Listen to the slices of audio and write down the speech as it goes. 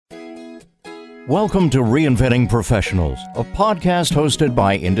Welcome to Reinventing Professionals, a podcast hosted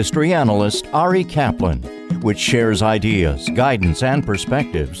by industry analyst Ari Kaplan, which shares ideas, guidance, and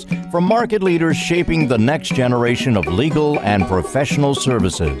perspectives from market leaders shaping the next generation of legal and professional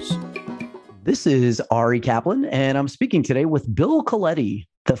services. This is Ari Kaplan, and I'm speaking today with Bill Coletti,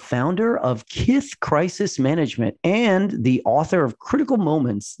 the founder of Kith Crisis Management and the author of Critical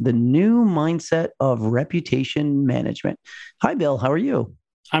Moments, the New Mindset of Reputation Management. Hi, Bill. How are you?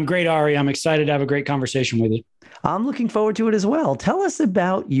 I'm great, Ari. I'm excited to have a great conversation with you. I'm looking forward to it as well. Tell us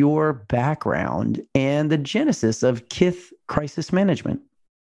about your background and the genesis of Kith Crisis Management.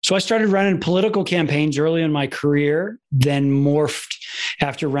 So I started running political campaigns early in my career, then morphed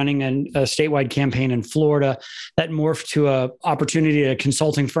after running a statewide campaign in Florida. That morphed to an opportunity at a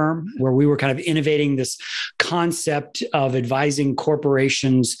consulting firm where we were kind of innovating this concept of advising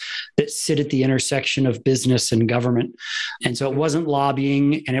corporations that sit at the intersection of business and government. And so it wasn't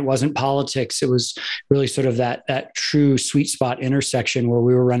lobbying and it wasn't politics. It was really sort of that true sweet spot intersection where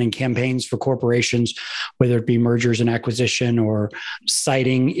we were running campaigns for corporations, whether it be mergers and acquisition or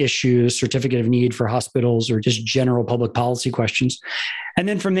citing issues, certificate of need for hospitals, or just general public policy questions. And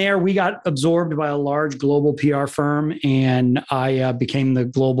then from there, we got absorbed by a large global PR firm, and I became the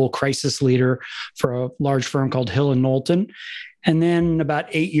global crisis leader for a large firm called Hill & Knowlton. And then about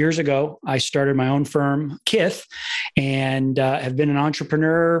 8 years ago, I started my own firm, Kith, and have been an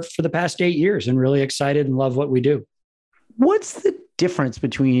entrepreneur for the past 8 years and really excited and love what we do. What's the difference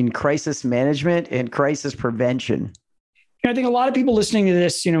between crisis management and crisis prevention? I think a lot of people listening to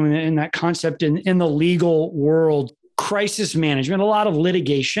this, in that concept in the legal world, crisis management, a lot of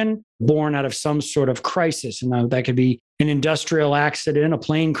litigation born out of some sort of crisis. And that could be an industrial accident, a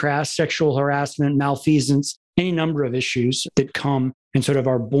plane crash, sexual harassment, malfeasance, any number of issues that come and sort of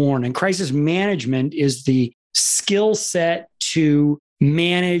are born. And crisis management is the skill set to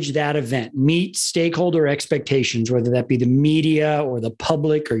manage that event, meet stakeholder expectations, whether that be the media or the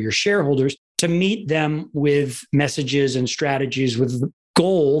public or your shareholders, to meet them with messages and strategies with the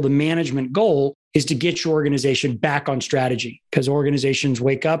goal, the management goal is to get your organization back on strategy, because organizations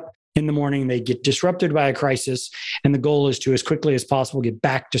wake up in the morning, they get disrupted by a crisis, and the goal is to, as quickly as possible, get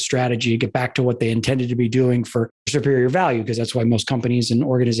back to strategy, get back to what they intended to be doing for superior value, because that's why most companies and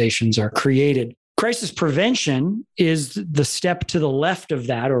organizations are created. Crisis prevention is the step to the left of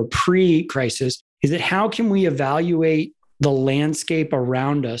that, or pre-crisis, is that how can we evaluate the landscape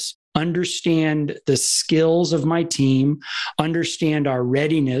around us, understand the skills of my team, understand our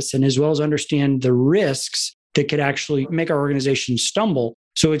readiness, and as well as understand the risks that could actually make our organization stumble.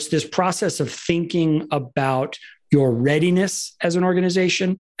 So it's this process of thinking about your readiness as an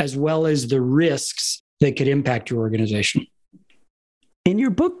organization, as well as the risks that could impact your organization. In your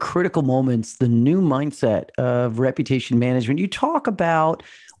book, Critical Moments, the New Mindset of Reputation Management, you talk about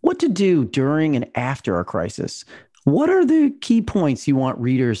what to do during and after a crisis. What are the key points you want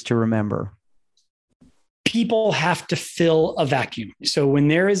readers to remember? People have to fill a vacuum. So when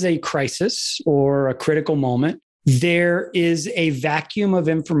there is a crisis or a critical moment, there is a vacuum of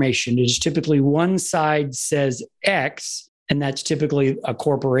information. It is typically one side says X, and that's typically a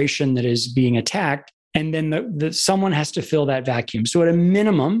corporation that is being attacked. And then someone has to fill that vacuum. So at a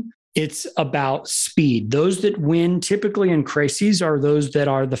minimum, it's about speed. Those that win typically in crises are those that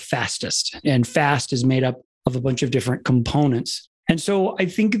are the fastest. And fast is made up of a bunch of different components. And so I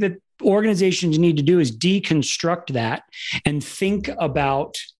think that organizations need to do is deconstruct that and think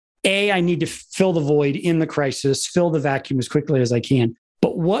about, I need to fill the void in the crisis, fill the vacuum as quickly as I can.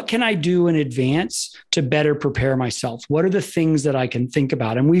 But what can I do in advance to better prepare myself? What are the things that I can think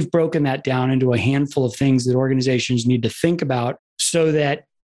about? And we've broken that down into a handful of things that organizations need to think about so that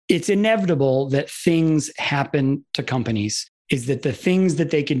it's inevitable that things happen to companies. Is that the things that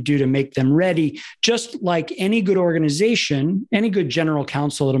they can do to make them ready, just like any good organization, any good general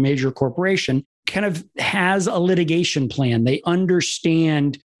counsel at a major corporation kind of has a litigation plan. They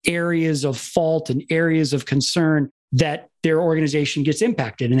understand areas of fault and areas of concern that their organization gets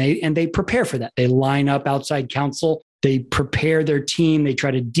impacted, and they prepare for that. They line up outside counsel, they prepare their team, they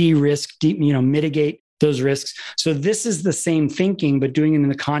try to de-risk, mitigate those risks. So this is the same thinking, but doing it in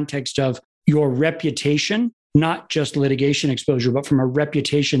the context of your reputation, not just litigation exposure, but from a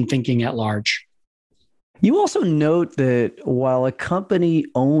reputation thinking at large. You also note that while a company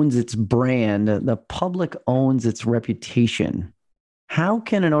owns its brand, the public owns its reputation. How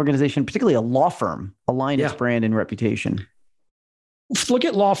can an organization, particularly a law firm, align its brand and reputation? Look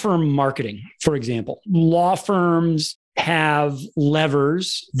at law firm marketing, for example. Law firms have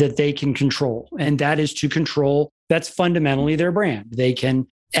levers that they can control, and that is to control, that's fundamentally their brand. They can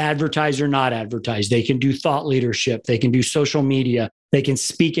advertise or not advertise. They can do thought leadership. They can do social media. They can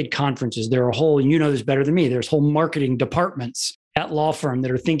speak at conferences. There are whole, you know this better than me, there's whole marketing departments at law firm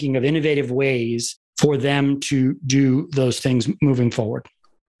that are thinking of innovative ways for them to do those things moving forward.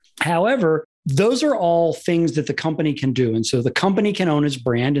 However, those are all things that the company can do. And so the company can own its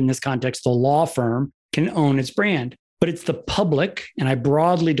brand. In this context, the law firm can own its brand. But it's the public, and I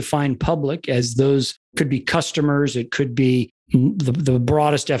broadly define public as those could be customers, it could be the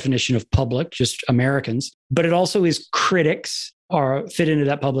broadest definition of public, just Americans, but it also is critics or fit into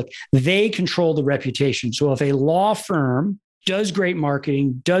that public. They control the reputation. So if a law firm does great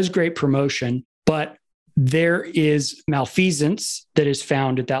marketing, does great promotion, but there is malfeasance that is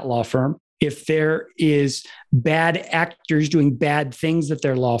found at that law firm, if there is bad actors doing bad things at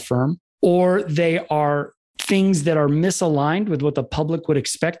their law firm, or they are things that are misaligned with what the public would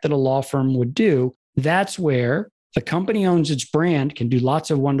expect that a law firm would do, that's where the company owns its brand, can do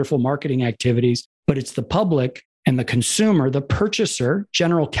lots of wonderful marketing activities, but it's the public and the consumer, the purchaser,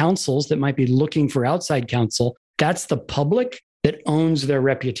 general counsels that might be looking for outside counsel. That's the public that owns their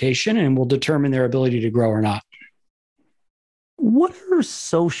reputation and will determine their ability to grow or not. What are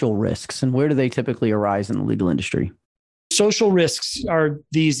social risks and where do they typically arise in the legal industry? Social risks are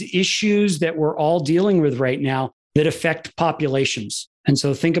these issues that we're all dealing with right now that affect populations. And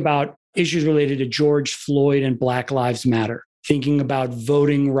so think about issues related to George Floyd and Black Lives Matter, thinking about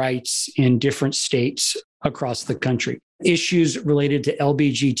voting rights in different states across the country, issues related to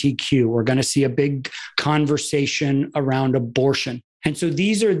LGBTQ. We're going to see a big conversation around abortion. And so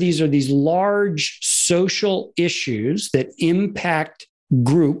these are these large social issues that impact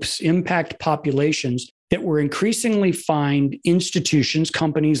groups, impact populations that we're increasingly find institutions,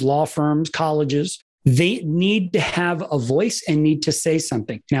 companies, law firms, colleges, they need to have a voice and need to say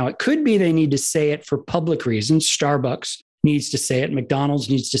something. Now, it could be they need to say it for public reasons. Starbucks needs to say it. McDonald's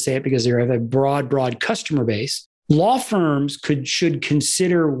needs to say it because they have a broad customer base. Law firms should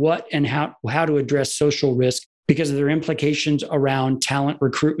consider what and how to address social risk because of their implications around talent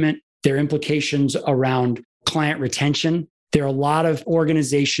recruitment, their implications around client retention. There are a lot of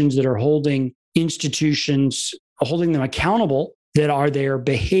organizations that are holding institutions, holding them accountable, that are their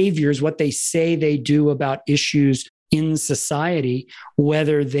behaviors, what they say they do about issues in society,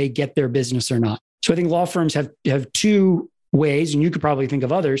 whether they get their business or not. So I think law firms have two ways, and you could probably think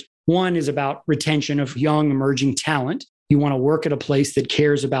of others. One is about retention of young emerging talent. You want to work at a place that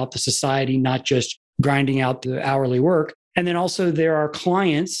cares about the society, not just grinding out the hourly work. And then also there are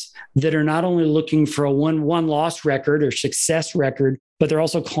clients that are not only looking for a one loss record or success record, but they're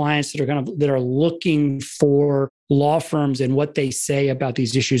also clients that are looking for law firms and what they say about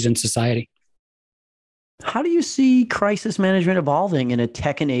these issues in society. How do you see crisis management evolving in a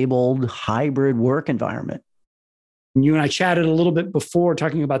tech-enabled hybrid work environment? You and I chatted a little bit before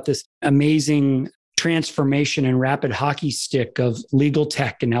talking about this amazing transformation and rapid hockey stick of legal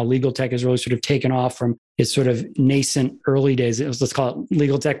tech and how legal tech has really sort of taken off from its sort of nascent early days. It was, let's call it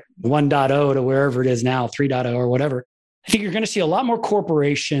legal tech 1.0 to wherever it is now, 3.0 or whatever. I think you're going to see a lot more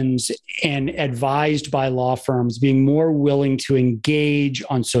corporations and advised by law firms being more willing to engage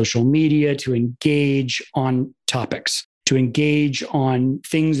on social media, to engage on topics, to engage on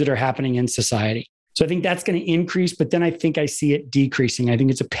things that are happening in society. So I think that's going to increase, but then I think I see it decreasing. I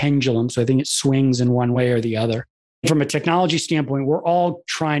think it's a pendulum. So I think it swings in one way or the other. From a technology standpoint, we're all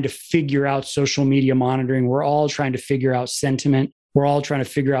trying to figure out social media monitoring. We're all trying to figure out sentiment. We're all trying to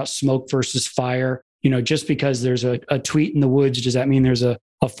figure out smoke versus fire. You know, just because there's a tweet in the woods, does that mean there's a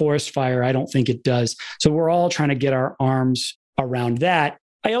forest fire? I don't think it does. So we're all trying to get our arms around that.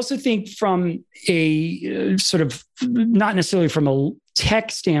 I also think from a sort of, not necessarily from a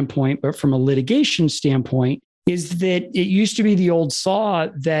tech standpoint, but from a litigation standpoint, is that it used to be the old saw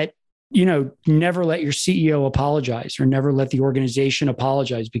that, you know, never let your CEO apologize or never let the organization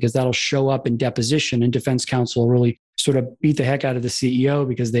apologize because that'll show up in deposition and defense counsel will really sort of beat the heck out of the CEO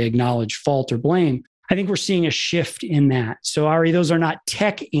because they acknowledge fault or blame. I think we're seeing a shift in that. So Ari, those are not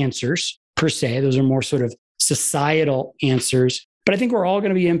tech answers per se. Those are more sort of societal answers. But I think we're all going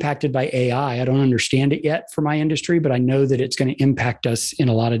to be impacted by AI. I don't understand it yet for my industry, but I know that it's going to impact us in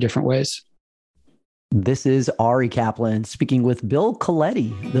a lot of different ways. This is Ari Kaplan speaking with Bill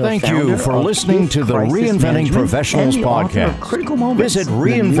Coletti. Thank you for listening to the Reinventing Professionals podcast. Visit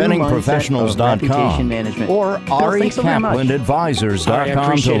reinventingprofessionals.com or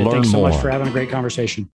arikaplanadvisors.com to learn more. Thanks so much for having a great conversation.